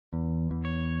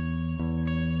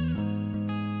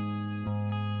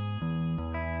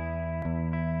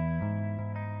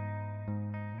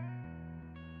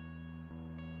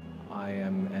I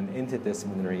am an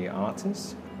interdisciplinary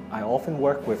artist. I often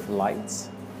work with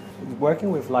lights. Working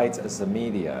with lights as a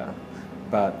media,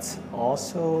 but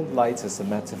also lights as a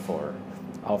metaphor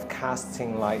of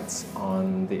casting lights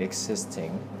on the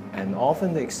existing. And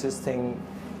often the existing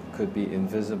could be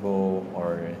invisible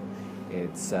or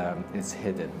it's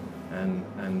hidden.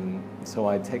 And so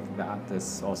I take that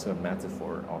as also a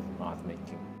metaphor of art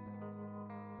making.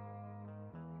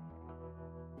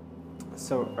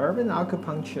 So urban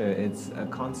acupuncture is a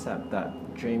concept that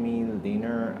Jamie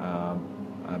Liner,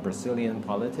 a Brazilian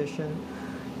politician,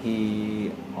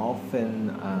 he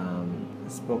often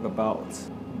spoke about.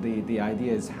 The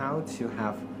idea is how to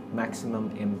have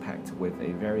maximum impact with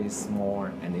a very small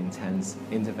and intense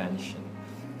intervention.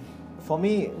 For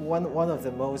me, one of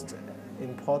the most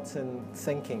important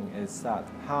thinking is that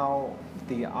how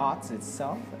the art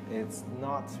itself is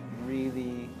not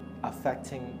really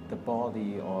affecting the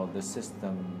body or the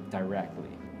system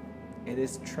directly. It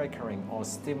is triggering or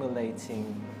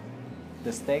stimulating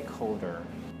the stakeholder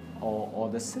or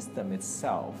the system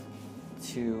itself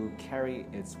to carry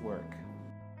its work.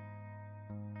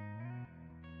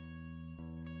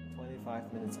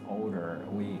 25 minutes older,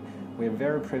 we're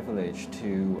very privileged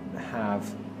to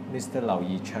have Mr. Lau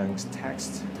Yicheng's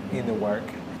text in the work.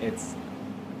 It's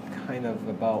kind of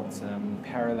about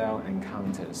parallel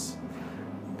encounters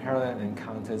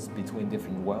between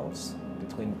different worlds,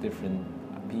 between different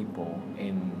people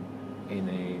in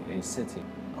a city.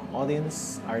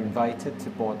 Audience are invited to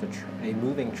board a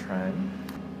moving tram,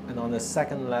 and on the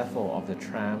second level of the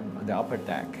tram, the upper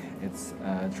deck, it's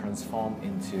transformed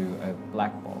into a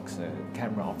black box, a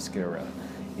camera obscura.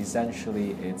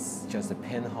 Essentially, it's just a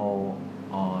pinhole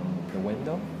on the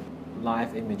window.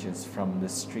 Live images from the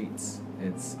streets,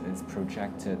 it's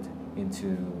projected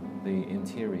into the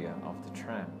interior of the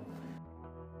tram.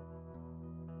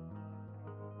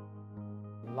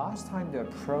 Last time the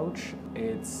approach,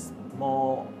 it's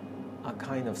more a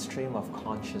kind of stream of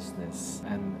consciousness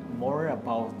and more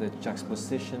about the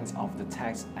juxtapositions of the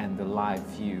text and the live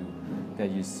view that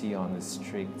you see on the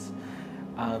street.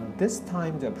 This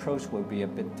time the approach will be a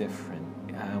bit different.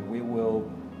 We will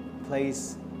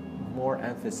place more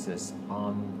emphasis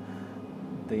on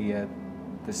the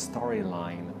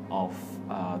storyline of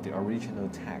the original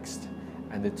text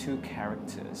and the two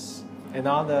characters.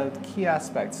 Another key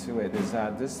aspect to it is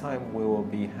that this time we will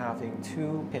be having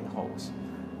two pinholes.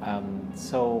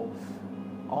 So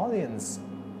audience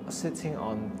sitting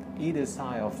on either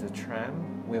side of the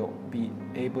tram will be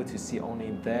able to see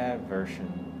only their version,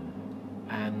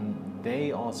 and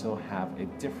they also have a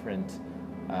different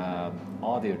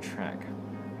audio track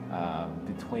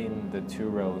between the two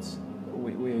roads.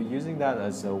 We are using that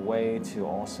as a way to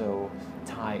also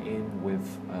tie in with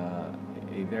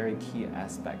a very key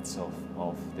aspects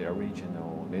of the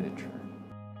original literature.